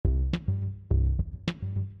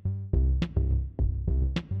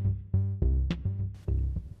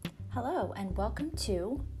Hello, and welcome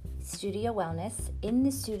to Studio Wellness in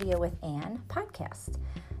the Studio with Anne podcast.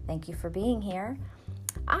 Thank you for being here.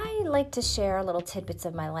 I like to share little tidbits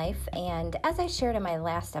of my life, and as I shared in my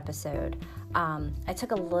last episode, I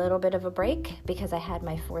took a little bit of a break because I had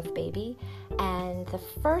my fourth baby, and the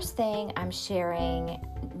first thing I'm sharing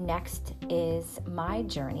next is my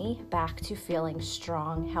journey back to feeling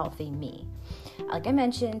strong, healthy me. Like I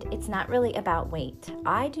mentioned, it's not really about weight.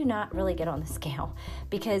 I do not really get on the scale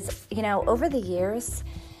because, over the years,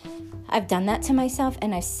 I've done that to myself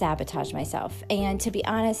and I've sabotaged myself. And to be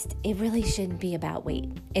honest, it really shouldn't be about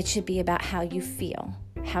weight. It should be about how you feel,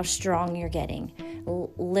 how strong you're getting,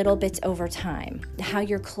 little bits over time, how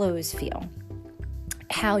your clothes feel,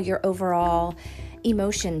 how your overall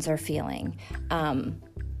emotions are feeling,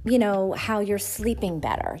 how you're sleeping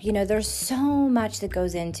better. There's so much that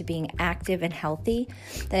goes into being active and healthy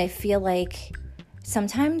that I feel like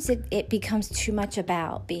sometimes it becomes too much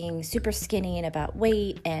about being super skinny and about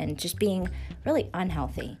weight and just being really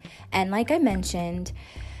unhealthy. And like I mentioned,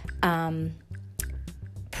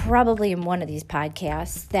 probably in one of these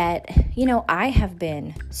podcasts that, I have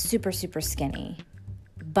been super, super skinny,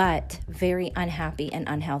 but very unhappy and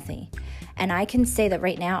unhealthy. And I can say that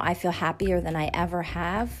right now I feel happier than I ever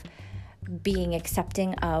have being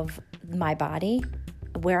accepting of my body,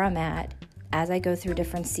 where I'm at as I go through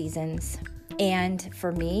different seasons. And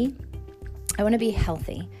for me, I want to be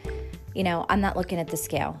healthy. I'm not looking at the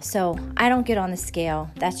scale. So I don't get on the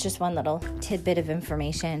scale. That's just one little tidbit of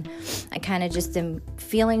information. I kind of just am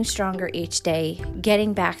feeling stronger each day,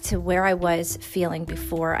 getting back to where I was feeling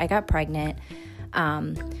before I got pregnant,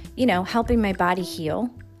 helping my body heal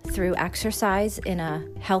through exercise in a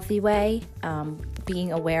healthy way,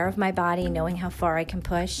 being aware of my body, knowing how far I can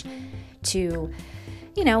push to,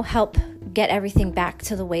 help get everything back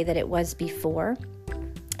to the way that it was before.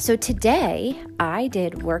 So today I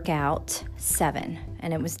did workout 7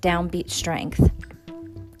 and it was downbeat strength.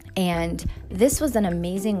 And this was an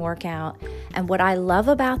amazing workout. And what I love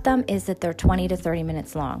about them is that they're 20 to 30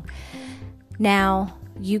 minutes long. Now,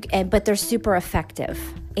 but they're super effective.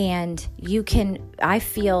 And I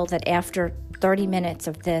feel that after 30 minutes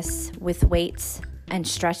of this with weights and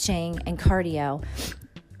stretching and cardio,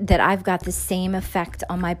 that I've got the same effect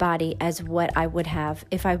on my body as what I would have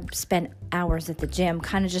if I spent hours at the gym,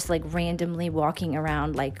 kind of just like randomly walking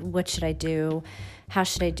around, like, what should I do? How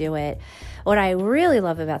should I do it? What I really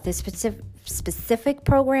love about this specific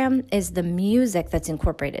program is the music that's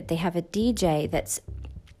incorporated. They have a DJ that's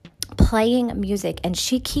playing music, and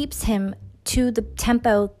she keeps him to the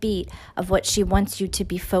tempo beat of what she wants you to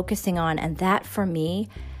be focusing on. And that, for me,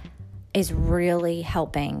 is really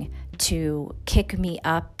helping to kick me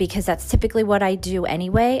up, because that's typically what I do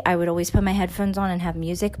anyway. I would always put my headphones on and have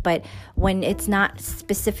music, but when it's not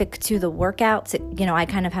specific to the workouts, I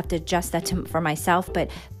kind of have to adjust that for myself. But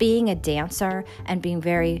being a dancer and being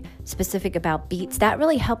very specific about beats, that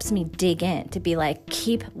really helps me dig in to be like,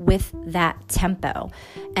 keep with that tempo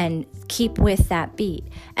and keep with that beat.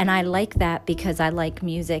 And I like that because I like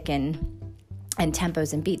music and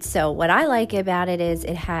tempos and beats. So what I like about it is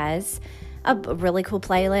it has a really cool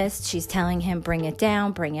playlist. She's telling him bring it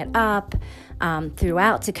down, bring it up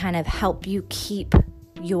throughout to kind of help you keep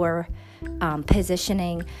your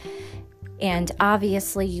positioning. And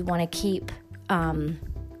obviously you want to keep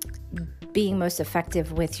being most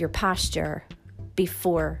effective with your posture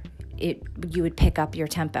before you would pick up your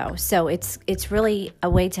tempo. So it's really a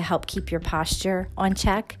way to help keep your posture on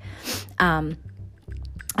check.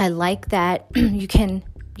 I like that you can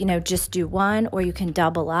just do one, or you can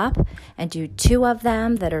double up and do 2 of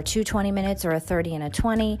them that are 2 20 minutes, or a 30 and a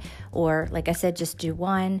 20, or like I said, just do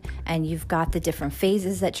one, and you've got the different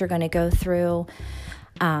phases that you're going to go through.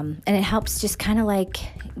 And it helps just kind of like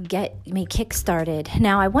get me kick-started.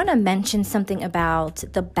 Now, I want to mention something about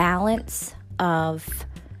the balance of,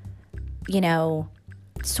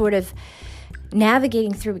 sort of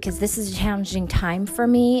navigating through, because this is a challenging time for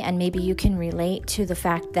me, and maybe you can relate to the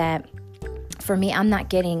fact that for me, I'm not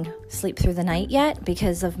getting sleep through the night yet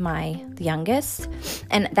because of my youngest,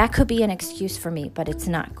 and that could be an excuse for me, but it's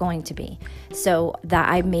not going to be. So that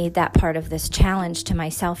I made that part of this challenge to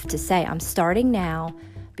myself to say, I'm starting now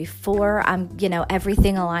before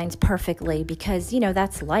everything aligns perfectly, because,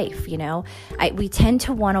 that's life, we tend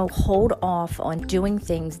to want to hold off on doing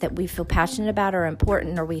things that we feel passionate about or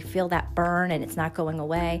important, or we feel that burn and it's not going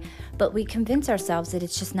away, but we convince ourselves that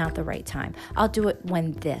it's just not the right time. I'll do it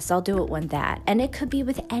when this, I'll do it when that. And it could be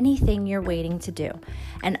with anything you're waiting to do.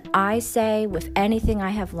 And I say, with anything I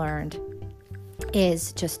have learned,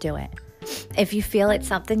 is just do it. If you feel it's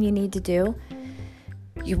something you need to do,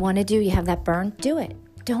 you want to do, you have that burn, do it.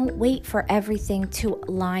 don't wait for everything to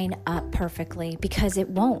line up perfectly, because it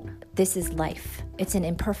won't. This is life. It's an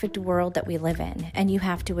imperfect world that we live in, and you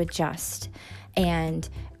have to adjust. And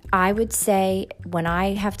I would say, when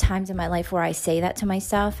I have times in my life where I say that to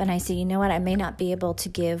myself and I say, you know what, I may not be able to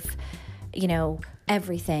give,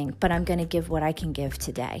 everything, but I'm going to give what I can give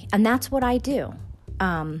today. And that's what I do.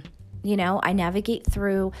 I navigate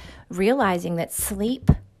through realizing that sleep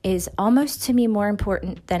is almost, to me, more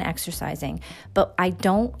important than exercising. But I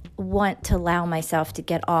don't want to allow myself to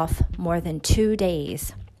get off more than 2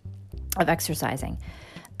 days of exercising.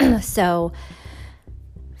 So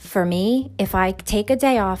for me, if I take a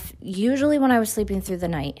day off, usually when I was sleeping through the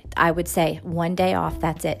night, I would say 1 day off,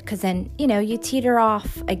 that's it. Because then, you teeter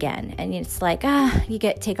off again. And it's like, you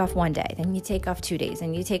take off 1 day, then you take off 2 days,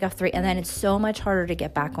 and you take off 3. And then it's so much harder to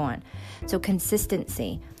get back on. So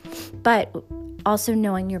consistency. But also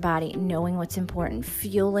knowing your body, knowing what's important,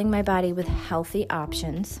 fueling my body with healthy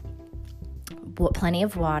options, plenty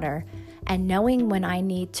of water, and knowing when I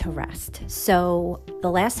need to rest. So the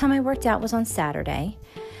last time I worked out was on Saturday,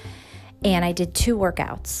 and I did 2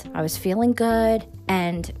 workouts. I was feeling good,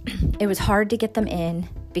 and it was hard to get them in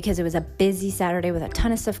because it was a busy Saturday with a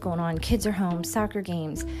ton of stuff going on. Kids are home, soccer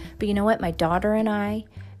games. But you know what? My daughter and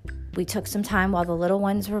we took some time while the little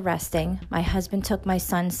ones were resting. My husband took my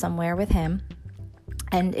son somewhere with him,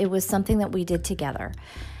 and it was something that we did together.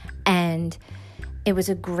 And it was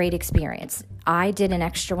a great experience. I did an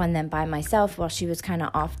extra one then by myself while she was kind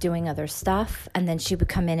of off doing other stuff, and then she would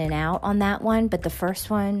come in and out on that one. But the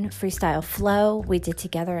first one, Freestyle Flow, we did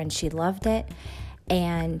together, and she loved it,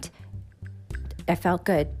 and I felt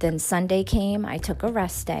good. Then Sunday came, I took a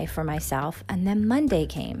rest day for myself, and then Monday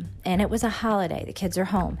came, and it was a holiday. The kids are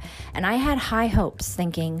home, and I had high hopes,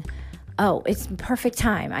 thinking, oh, it's perfect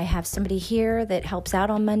time. I have somebody here that helps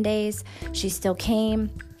out on Mondays. She still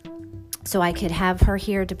came, so I could have her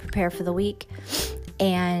here to prepare for the week.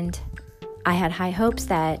 And I had high hopes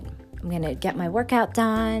that I'm going to get my workout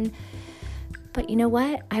done. But you know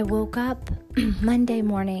what? I woke up Monday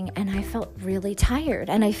morning and I felt really tired.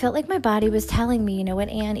 And I felt like my body was telling me, you know what,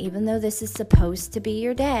 Ann, even though this is supposed to be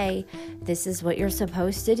your day, this is what you're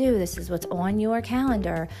supposed to do, this is what's on your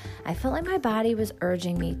calendar. I felt like my body was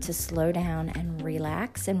urging me to slow down and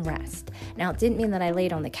relax and rest. Now, it didn't mean that I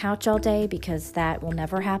laid on the couch all day, because that will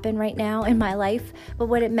never happen right now in my life. But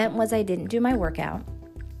what it meant was I didn't do my workout.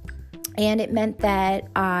 And it meant that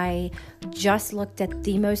I just looked at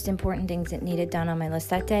the most important things that needed done on my list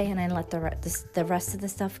that day, and I let the rest of the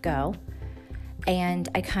stuff go. And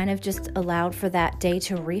I kind of just allowed for that day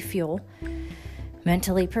to refuel,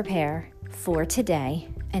 mentally prepare for today,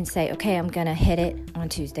 and say, okay, I'm going to hit it on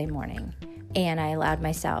Tuesday morning. And I allowed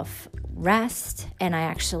myself rest, and I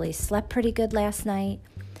actually slept pretty good last night.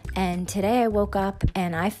 And today I woke up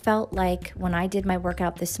and I felt like when I did my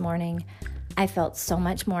workout this morning, I felt so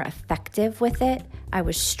much more effective with it. I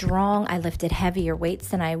was strong. I lifted heavier weights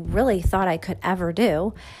than I really thought I could ever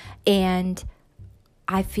do. And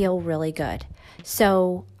I feel really good.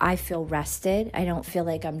 So I feel rested. I don't feel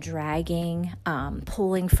like I'm dragging,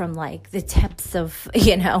 pulling from like the depths of,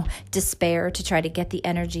 despair to try to get the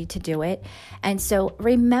energy to do it. And so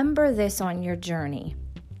remember this on your journey,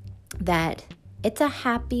 that it's a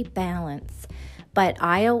happy balance. But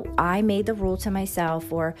I made the rule to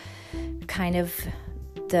myself, or kind of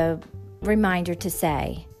the reminder to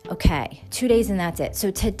say, okay, 2 days and that's it.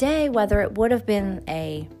 So today, whether it would have been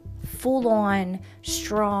a full-on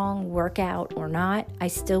strong workout or not, I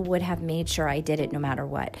still would have made sure I did it no matter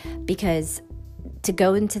what. Because to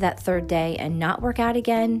go into that third day and not work out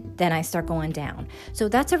again, then I start going down. So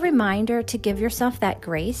that's a reminder to give yourself that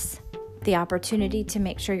grace, the opportunity to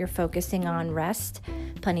make sure you're focusing on rest,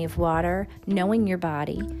 plenty of water, knowing your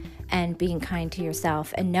body, and being kind to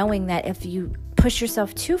yourself, and knowing that if you push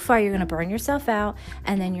yourself too far, you're going to burn yourself out,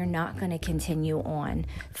 and then you're not going to continue on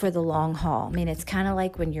for the long haul. I mean, it's kind of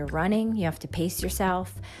like when you're running, you have to pace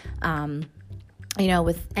yourself.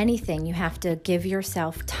 With anything, you have to give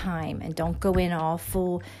yourself time, and don't go in all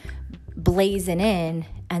full blazing in,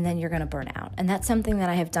 and then you're going to burn out. And that's something that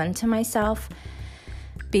I have done to myself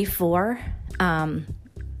before,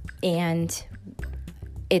 and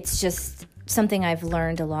it's just something I've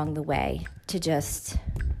learned along the way to just,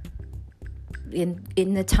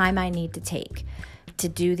 in the time I need to take to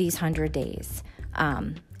do these 100 days.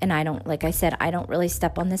 And I don't, like I said, I don't really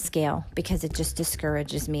step on the scale because it just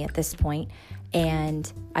discourages me at this point.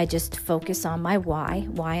 And I just focus on my why.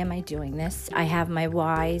 Why am I doing this? I have my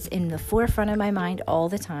whys in the forefront of my mind all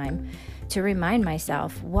the time to remind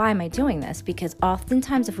myself, why am I doing this? Because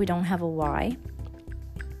oftentimes if we don't have a why,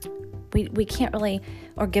 we can't really,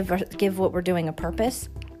 or give what we're doing a purpose,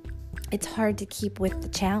 it's hard to keep with the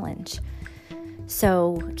challenge.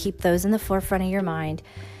 So keep those in the forefront of your mind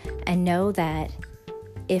and know that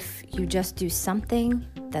if you just do something,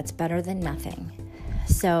 that's better than nothing.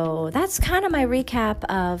 So that's kind of my recap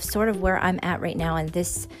of sort of where I'm at right now in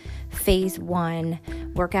this phase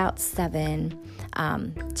 1, workout 7,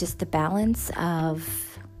 just the balance of,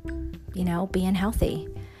 being healthy.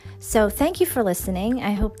 So thank you for listening.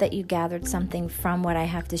 I hope that you gathered something from what I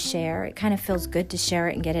have to share. It kind of feels good to share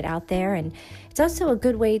it and get it out there. And it's also a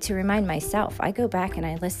good way to remind myself. I go back and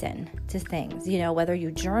I listen to things, whether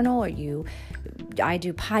you journal or I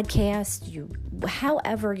do podcasts,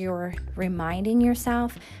 however you're reminding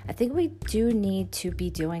yourself. I think we do need to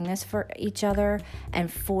be doing this for each other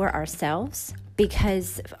and for ourselves.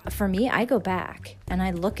 Because for me, I go back and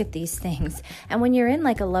I look at these things. And when you're in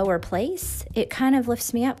like a lower place, it kind of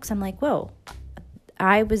lifts me up because I'm like, whoa,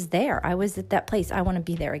 I was there. I was at that place. I want to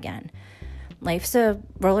be there again. Life's a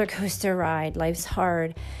roller coaster ride. Life's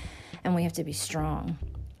hard. And we have to be strong,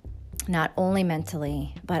 not only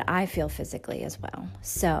mentally, but I feel physically as well.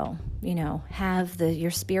 So, have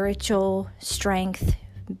your spiritual strength,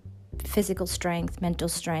 physical strength, mental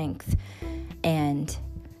strength, and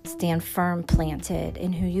stand firm, planted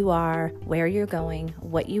in who you are, where you're going,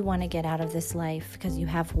 what you want to get out of this life, because you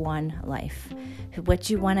have one life, what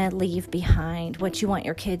you want to leave behind, what you want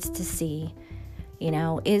your kids to see.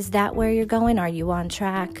 Is that where you're going? Are you on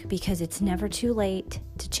track? Because it's never too late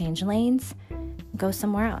to change lanes, go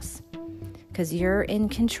somewhere else, because you're in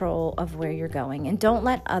control of where you're going. And don't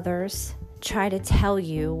let others try to tell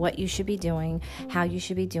you what you should be doing, how you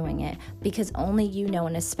should be doing it, because only you know.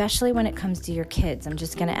 And especially when it comes to your kids, I'm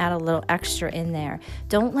just going to add a little extra in there.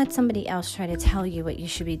 Don't let somebody else try to tell you what you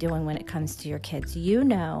should be doing when it comes to your kids. You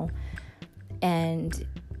know, and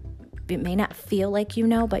it may not feel like you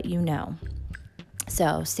know, but you know.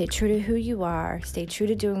 So stay true to who you are. Stay true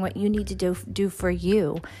to doing what you need to do for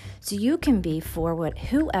you, so you can be for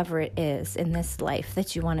whoever it is in this life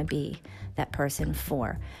that you want to be that person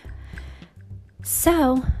for.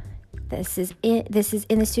 So, this is In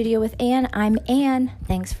the Studio with Ann. I'm Ann.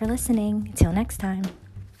 Thanks for listening. Till next time.